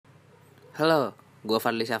Halo, gue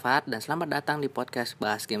Fadli Syafat dan selamat datang di podcast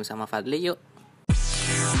Bahas Game sama Fadli yuk.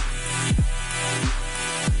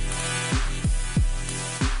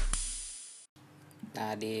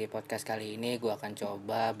 Nah, di podcast kali ini gue akan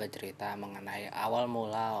coba bercerita mengenai awal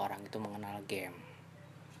mula orang itu mengenal game.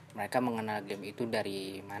 Mereka mengenal game itu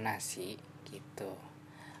dari mana sih gitu.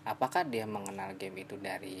 Apakah dia mengenal game itu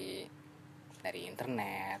dari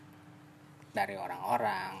internet, dari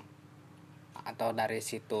orang-orang, atau dari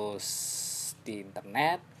situs di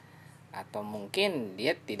internet, atau mungkin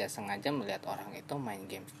dia tidak sengaja melihat orang itu main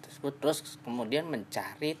game tersebut terus kemudian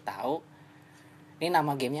mencari tahu ini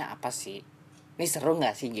nama gamenya apa sih, ini seru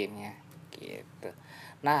nggak sih gamenya gitu.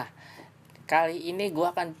 Nah, kali ini gue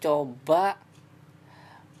akan coba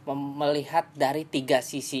melihat dari 3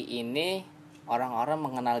 sisi ini orang-orang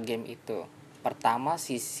mengenal game itu. Pertama,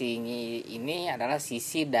 sisi ini adalah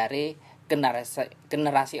sisi dari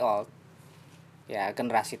generasi old, ya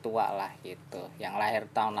generasi tua lah gitu, yang lahir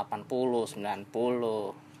tahun 80,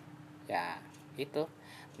 90 ya itu.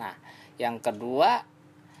 Nah, yang kedua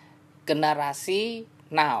generasi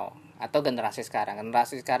now atau generasi sekarang.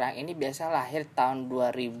 Generasi sekarang ini biasa lahir tahun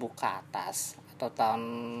 2000 ke atas atau tahun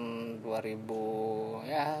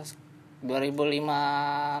 2000 ya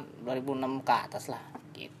 2005 2006 ke atas lah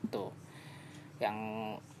gitu. Yang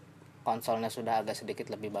konsolnya sudah agak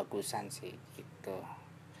sedikit lebih bagusan sih gitu.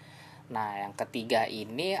 Nah, yang ketiga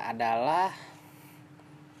ini adalah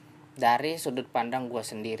dari sudut pandang gue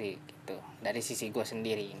sendiri gitu, dari sisi gue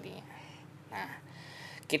sendiri intinya. Nah,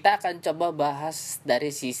 kita akan coba bahas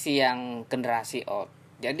dari sisi yang generasi old.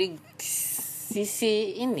 Jadi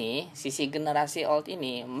sisi generasi old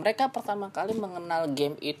ini, mereka pertama kali mengenal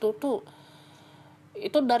game itu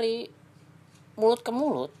dari mulut ke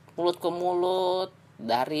mulut,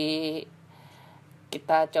 dari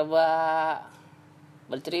kita coba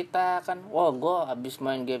bercerita kan, wah gue abis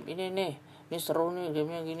main game ini seru nih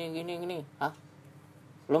gamenya gini. Hah,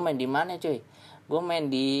 lu main di mana cuy? Gue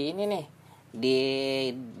main di ini nih, di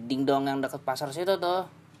dingdong yang dekat pasar situ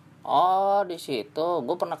tuh. Oh, di situ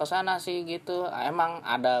gue pernah kesana sih gitu. Emang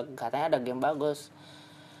katanya ada game bagus.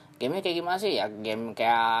 Gamenya kayak gimana sih? Ya game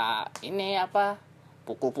kayak ini apa,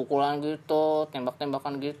 pukul-pukulan gitu,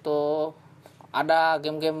 tembak-tembakan gitu. Ada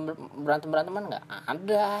game-game berantem-beranteman nggak?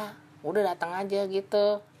 Ada. Udah datang aja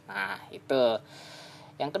gitu. Nah, itu.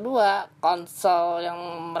 Yang kedua, konsol yang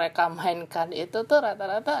mereka mainkan itu tuh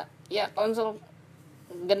rata-rata ya konsol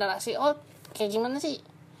generasi old. Kayak gimana sih?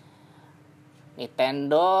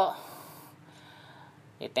 Nintendo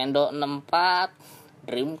 64,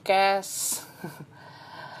 Dreamcast,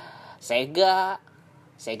 Sega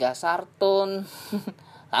Saturn,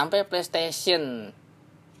 sampai PlayStation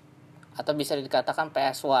atau bisa dikatakan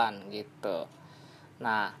PS1 gitu.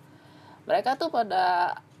 Nah, mereka tuh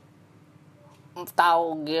pada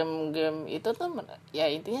tahu game-game itu tuh ya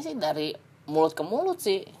intinya sih dari mulut ke mulut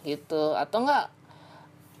sih gitu, atau enggak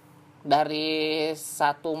dari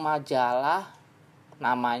satu majalah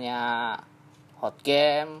namanya Hot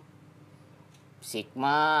Game,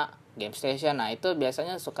 Sigma, Game Station. Nah, itu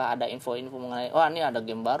biasanya suka ada info-info mengenai, wah ini ada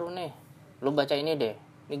game baru nih, lu baca ini deh,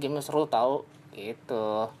 ini gamenya seru tahu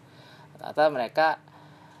gitu. Rata-rata mereka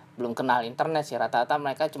belum kenal internet sih, rata-rata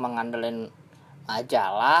mereka cuma ngandelin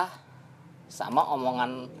majalah sama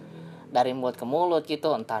omongan dari mulut ke mulut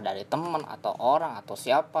gitu, entah dari teman atau orang atau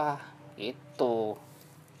siapa gitu.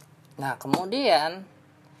 Nah, kemudian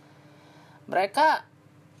mereka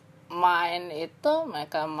main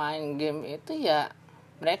game itu ya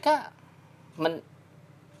mereka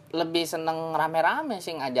lebih seneng rame-rame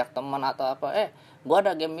sih, ngajak teman atau apa, gua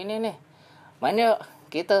ada game ini nih, main yuk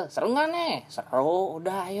gitu. Seru nggak nih? Seru,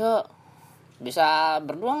 udah ayo. Bisa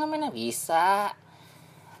berdua nggak mainnya? Bisa.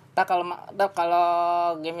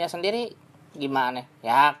 Kalau gamenya sendiri gimana?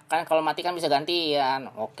 Ya kan kalau mati kan bisa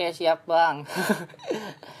gantian. Oke, siap bang.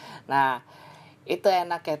 Nah, itu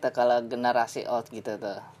enak ya tuh kalau generasi old gitu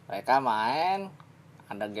tuh. Mereka main,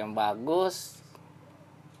 ada game bagus,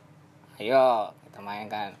 ayo kita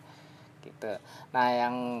main kan gitu. Nah,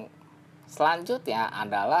 yang selanjutnya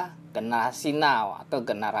adalah generasi now atau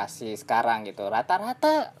generasi sekarang gitu.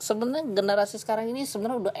 Rata-rata sebenarnya generasi sekarang ini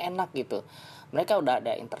sebenarnya udah enak gitu. Mereka udah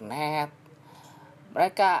ada internet,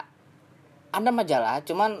 mereka ada majalah,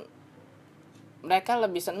 cuman mereka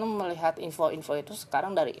lebih seneng melihat info-info itu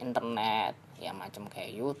sekarang dari internet, ya macam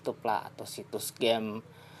kayak YouTube lah atau situs game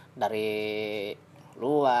dari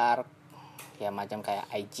luar, ya macam kayak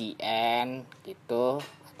IGN gitu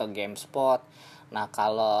atau GameSpot. Nah,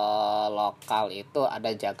 kalau lokal itu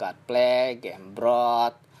ada Jagat Play,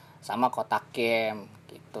 Gamebrot, sama Kotak Game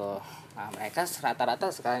gitu. Nah, mereka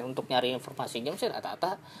rata-rata sekarang untuk nyari informasi game sih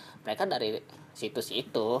rata-rata mereka dari situs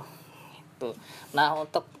itu gitu. Nah,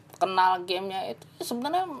 untuk kenal gamenya itu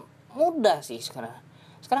sebenarnya mudah sih sekarang.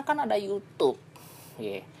 Sekarang kan ada YouTube.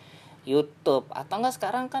 Yeah. YouTube atau enggak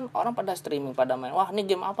sekarang kan orang pada streaming, pada main. Wah, ini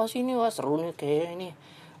game apa sih ini? Wah, seru nih kayak ini.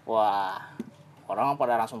 Wah, orang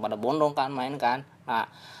pada langsung pada bondong kan main kan. Nah,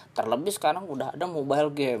 terlebih sekarang udah ada mobile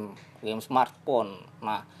game, game smartphone.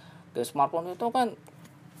 Nah, game smartphone itu kan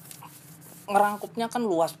ngerangkupnya kan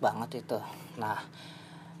luas banget itu. Nah,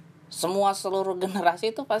 seluruh generasi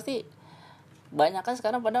itu pasti banyak kan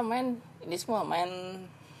sekarang pada main ini semua, main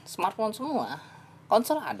smartphone semua.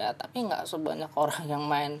 Konsol ada tapi nggak sebanyak orang yang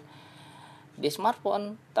main di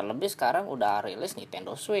smartphone. Terlebih sekarang udah rilis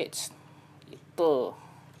Nintendo Switch itu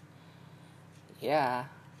ya,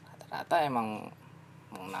 rata-rata emang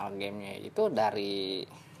mengenal gamenya itu dari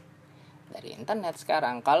internet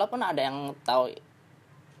sekarang. Kalaupun ada yang tahu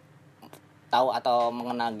atau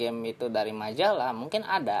mengenal game itu dari majalah, mungkin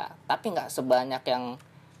ada, tapi nggak sebanyak yang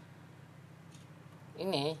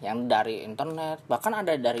ini, yang dari internet. Bahkan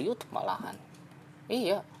ada dari YouTube malahan.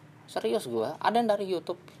 Iya, serius gue, ada yang dari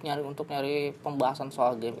YouTube nyari pembahasan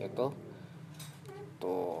soal game itu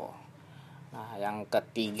tuh. Nah, yang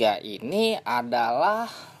ketiga ini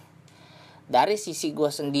adalah dari sisi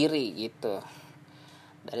gue sendiri gitu.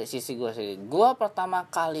 Dari sisi gue sendiri, gue pertama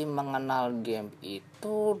kali mengenal game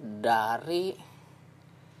itu dari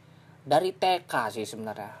TK sih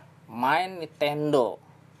sebenarnya. Main Nintendo.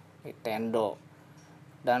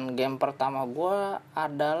 Dan game pertama gue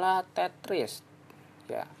adalah Tetris.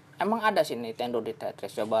 Ya, emang ada sih Nintendo di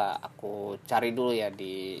Tetris. Coba aku cari dulu ya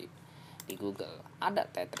di Google. Ada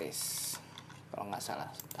Tetris. Kalau nggak salah,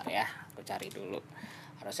 sebentar ya, aku cari dulu.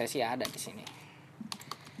 Harusnya sih ada di sini.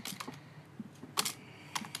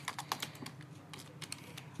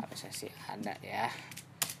 Harusnya sih ada ya.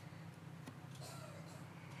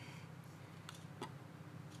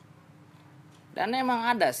 Dan emang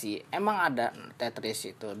ada Tetris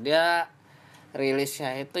itu. Dia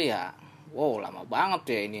rilisnya itu ya, wow, lama banget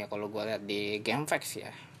ya ini ya kalau gue lihat di GameFAQs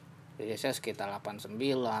ya. Rilisnya sekitar 89,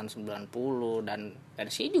 90, dan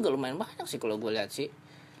versi juga lumayan banyak sih kalau gue lihat sih.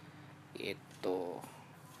 Gitu.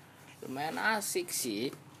 Lumayan asik sih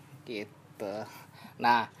gitu.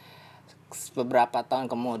 Nah, beberapa tahun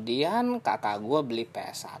kemudian kakak gue beli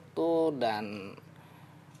PS1 dan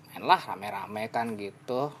mainlah rame-rame kan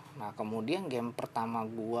gitu. Nah, kemudian game pertama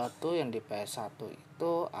gue tuh yang di PS1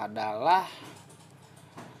 itu adalah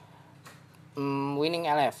Winning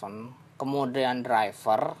Eleven, kemudian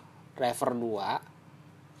Driver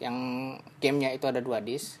 2 yang gamenya itu ada 2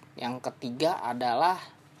 disk. Yang ketiga adalah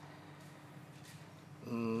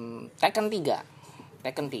Tekken 3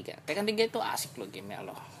 itu asik loh gamenya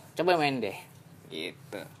loh. Coba main deh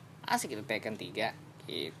gitu. Asik itu Tekken 3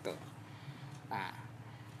 gitu. Nah,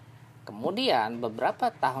 kemudian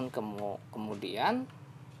beberapa tahun kemudian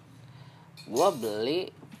gue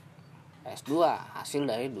beli S2 hasil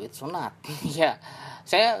dari duit sunat. Ya,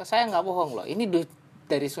 saya nggak bohong loh, ini duit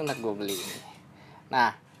dari sunat gue beli ini.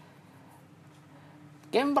 Nah,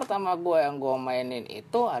 game pertama gue yang gue mainin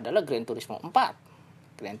itu adalah Gran Turismo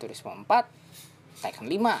 4 Tekken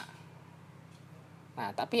 5. Nah,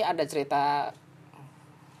 tapi ada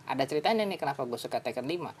ceritanya nih kenapa gue suka Tekken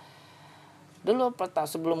 5. Dulu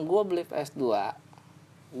sebelum gue beli PS2,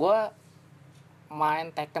 gue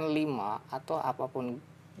main Tekken 5 atau apapun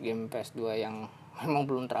game PS2 yang memang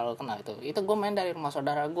belum terlalu kenal itu gue main dari rumah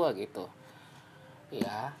saudara gue gitu.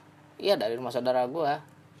 Iya dari rumah saudara gue.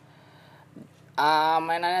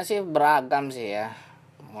 Mainannya sih beragam sih ya,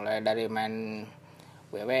 mulai dari main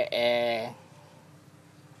WWE,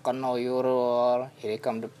 Kono Yurul, Here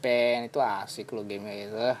Come the Pain, itu asik loh game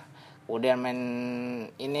itu. Kemudian main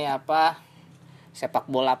ini sepak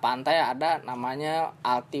bola pantai, ada namanya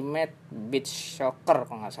Ultimate Beach Soccer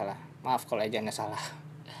kalau nggak salah. Maaf kalau ejanya salah.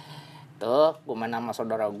 Tuh, gue main sama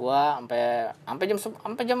saudara gue sampai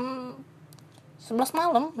jam 11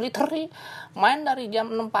 malam, literally. Main dari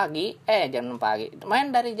jam 6 pagi.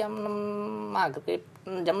 Main dari jam 6 maghrib,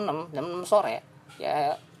 jam 6 sore.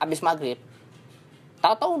 Ya, habis maghrib.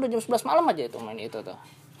 Tahu-tahu udah jam 11 malam aja itu main itu tuh.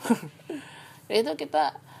 Itu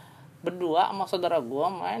kita berdua sama saudara gue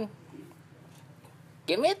main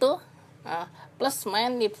game itu. Nah, plus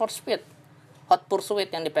main Need for Speed Hot Pursuit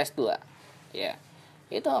yang di PS2. Ya.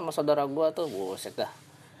 Itu sama saudara gue tuh buset dah.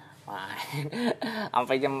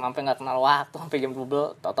 Sampai nggak kenal waktu, sampai jam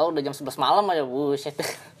 12, tahu-tahu udah jam 11 malam aja, buset.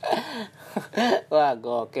 Wah,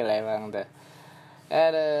 gokil emang tuh.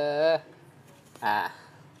 Aduh. Nah,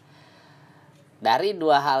 dari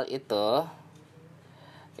dua hal itu,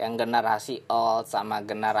 yang generasi old sama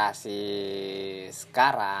generasi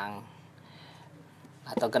sekarang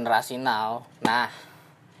atau generasi now. Nah,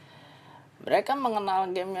 mereka mengenal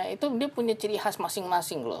gamenya itu dia punya ciri khas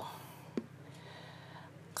masing-masing loh.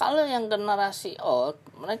 Kalau yang generasi old,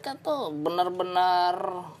 mereka tuh benar-benar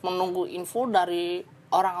menunggu info dari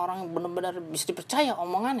orang-orang yang benar-benar bisa dipercaya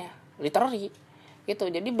omongannya, literally gitu.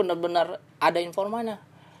 Jadi benar-benar ada informanya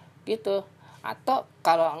gitu. Atau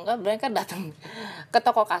kalau enggak, mereka datang ke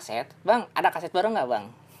toko kaset, bang ada kaset baru nggak bang,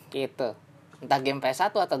 gitu. Entah game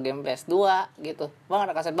PS1 atau game PS2 gitu, bang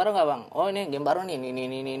ada kaset baru nggak bang, oh ini game baru nih,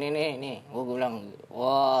 ini gue bilang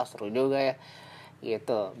wah seru juga ya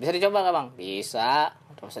gitu, bisa dicoba nggak bang, bisa.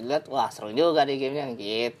 Terus lihat, wah seru juga di gamenya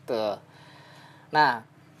gitu. Nah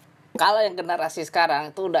kalau yang generasi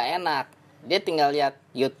sekarang itu udah enak, dia tinggal lihat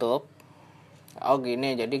YouTube, oh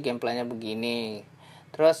gini jadi gameplaynya begini,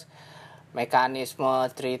 terus mekanisme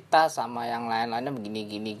cerita sama yang lain-lainnya begini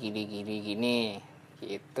gini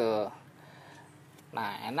gitu. Nah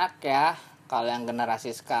enak ya kalau yang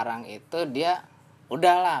generasi sekarang itu dia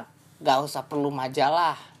udahlah gak usah perlu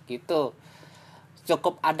majalah gitu,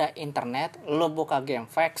 cukup ada internet, lo buka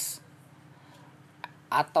GameFAQs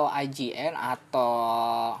atau IGN atau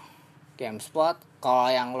GameSpot. Kalau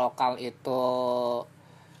yang lokal itu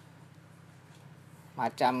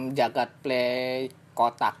macam Jagat Play,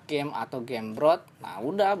 Kotak Game atau Gamebrot, nah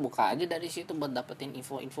udah buka aja dari situ buat dapetin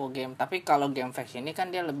info-info game. Tapi kalau GameFAQs ini kan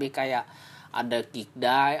dia lebih kayak ada geek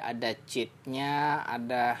die, ada cheatnya,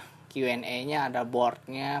 ada Q&A-nya, ada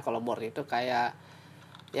boardnya. Kalau board itu kayak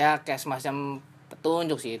ya kayak semacam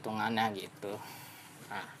petunjuk sih hitungannya gitu.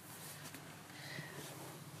 Nah,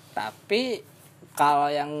 tapi kalau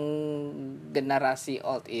yang generasi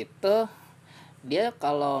old itu dia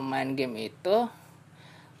kalau main game itu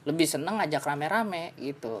lebih seneng ngajak rame-rame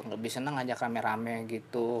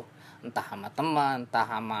gitu, entah sama teman, entah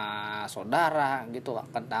sama saudara gitu.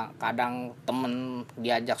 Kadang temen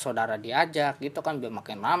diajak, saudara diajak gitu kan, biar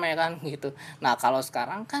makin rame kan gitu. Nah kalau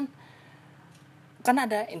sekarang kan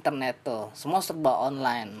ada internet tuh, semua serba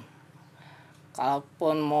online.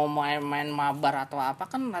 Kalaupun mau main-main mabar atau apa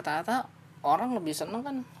kan rata-rata orang lebih seneng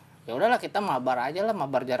kan, ya udahlah kita mabar aja lah,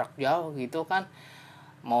 mabar jarak jauh gitu kan.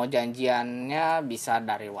 Mau janjiannya bisa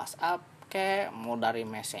dari WhatsApp ke, mau dari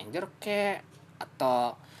Messenger ke,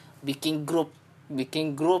 atau bikin grup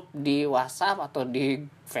di WhatsApp atau di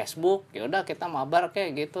Facebook. Ya udah kita mabar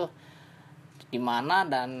kayak gitu, di mana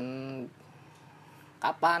dan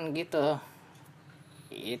kapan gitu.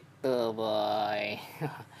 Itu boy.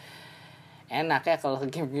 Enak ya kalau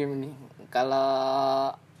game-game ini.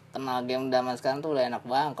 Kalau kenal game zaman sekarang tuh udah enak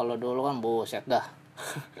banget. Kalau dulu kan buset dah.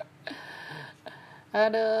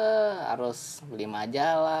 Aduh, harus beli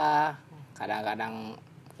majalah. Kadang-kadang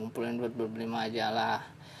ngumpulin duit buat beli majalah.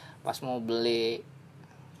 Pas mau beli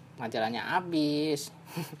majalahnya habis.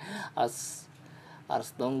 harus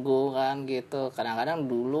tunggu kan gitu. Kadang-kadang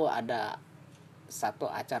dulu ada satu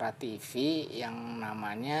acara TV yang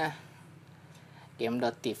namanya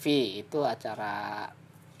game.tv, itu acara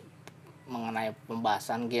mengenai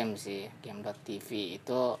pembahasan game sih. Game.tv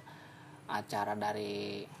itu acara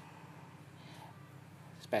dari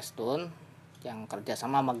Space Tune yang kerja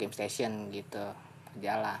sama Game Station gitu,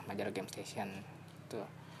 majalah Game Station itu.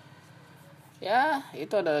 Ya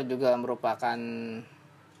itu adalah juga merupakan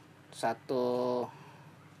satu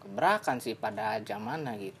keberakan sih pada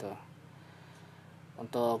zamannya gitu.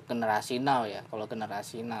 Untuk generasi now ya, kalau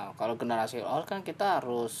generasi old kan kita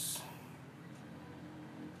harus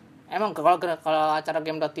emang kalau acara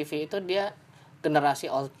game.tv itu dia generasi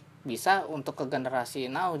old bisa, untuk ke generasi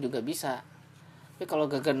now juga bisa. Tapi kalau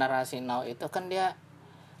ke generasi now itu kan dia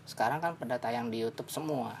sekarang kan pada tayang di YouTube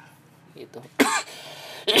semua gitu.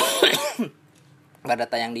 Pada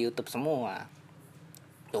tayang di YouTube semua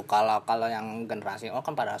tuh. Kalau yang generasi old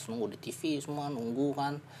kan pada harus nunggu di TV, semua nunggu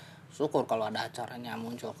kan. Syukur kalau ada acaranya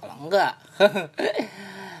muncul, kalau enggak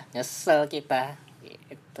nyesel kita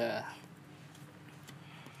gitu.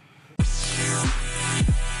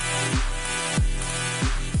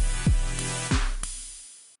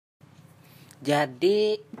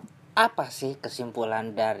 Jadi apa sih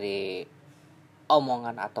kesimpulan dari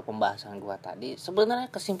omongan atau pembahasan gua tadi? Sebenarnya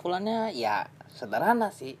kesimpulannya ya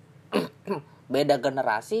sederhana sih. Beda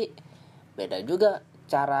generasi, beda juga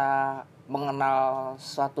cara mengenal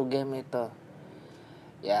suatu game itu.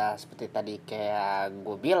 Ya seperti tadi kayak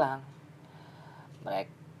gue bilang,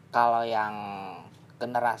 mereka kalau yang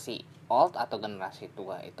generasi old atau generasi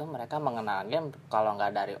tua itu mereka mengenal game kalau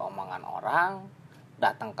nggak dari omongan orang,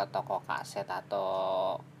 datang ke toko kaset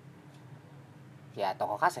atau ya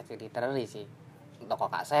toko kaset literally sih, toko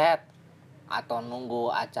kaset, atau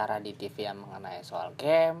nunggu acara di TV yang mengenai soal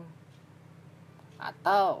game,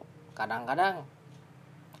 atau kadang-kadang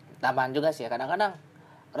tambahan juga sih ya, kadang-kadang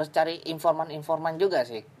harus cari informan juga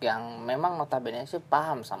sih yang memang notabene sih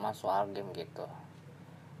paham sama soal game gitu.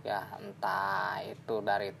 Ya entah itu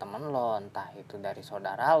dari temen lo, entah itu dari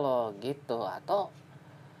saudara lo gitu, atau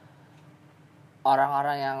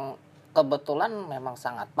orang-orang yang kebetulan memang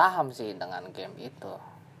sangat paham sih dengan game itu.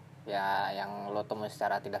 Ya yang lo temui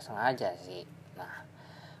secara tidak sengaja sih. Nah,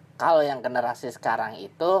 kalau yang generasi sekarang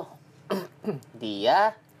itu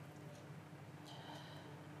dia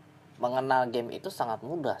mengenal game itu sangat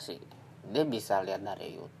mudah sih. Dia bisa lihat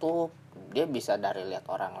dari YouTube, dia bisa dari lihat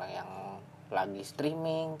orang yang lagi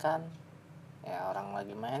streaming kan. Ya orang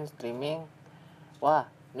lagi main streaming. Wah,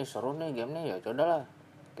 ini seru nih game nih, ya coba lah.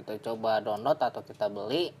 Kita coba download atau kita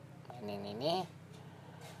beli mainin ini.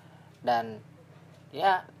 Dan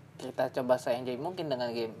ya kita coba se-enjoy mungkin dengan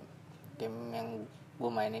game yang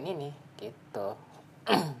gue mainin ini gitu.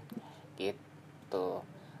 Gitu.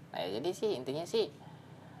 Nah, ya jadi sih intinya sih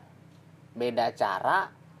beda cara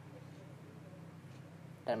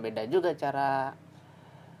dan beda juga cara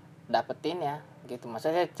dapetinnya gitu.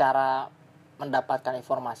 Maksudnya cara mendapatkan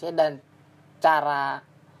informasi dan cara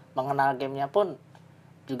mengenal gamenya pun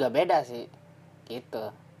juga beda sih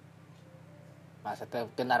gitu. Maksudnya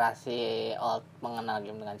generasi old mengenal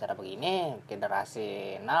game dengan cara begini,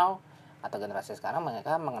 generasi now atau generasi sekarang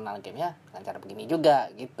mereka mengenal gamenya dengan cara begini juga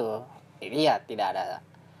gitu. Jadi ya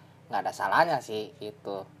nggak ada salahnya sih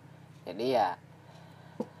gitu. Jadi ya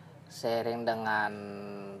seiring dengan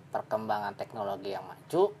perkembangan teknologi yang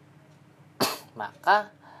maju, maka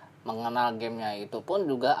mengenal gamenya itu pun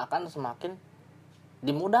juga akan semakin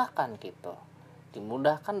dimudahkan gitu.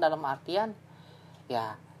 Dimudahkan dalam artian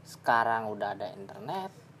ya sekarang udah ada internet,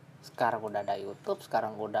 sekarang udah ada YouTube,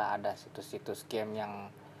 sekarang udah ada situs-situs game yang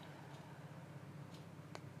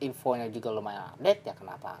infonya juga lumayan update, ya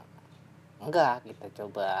kenapa enggak kita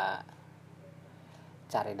coba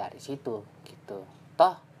cari dari situ gitu.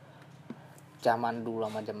 Toh zaman dulu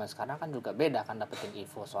sama zaman sekarang kan juga beda kan dapetin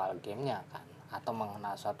info soal gamenya kan, atau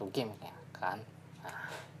mengenal suatu game ya kan. Nah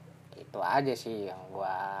itu aja sih yang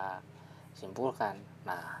gua simpulkan.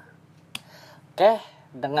 Nah oke,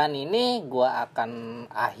 dengan ini gua akan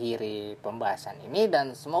akhiri pembahasan ini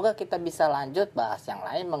dan semoga kita bisa lanjut bahas yang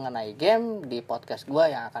lain mengenai game di podcast gua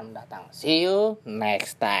yang akan mendatang. See you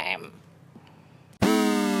next time.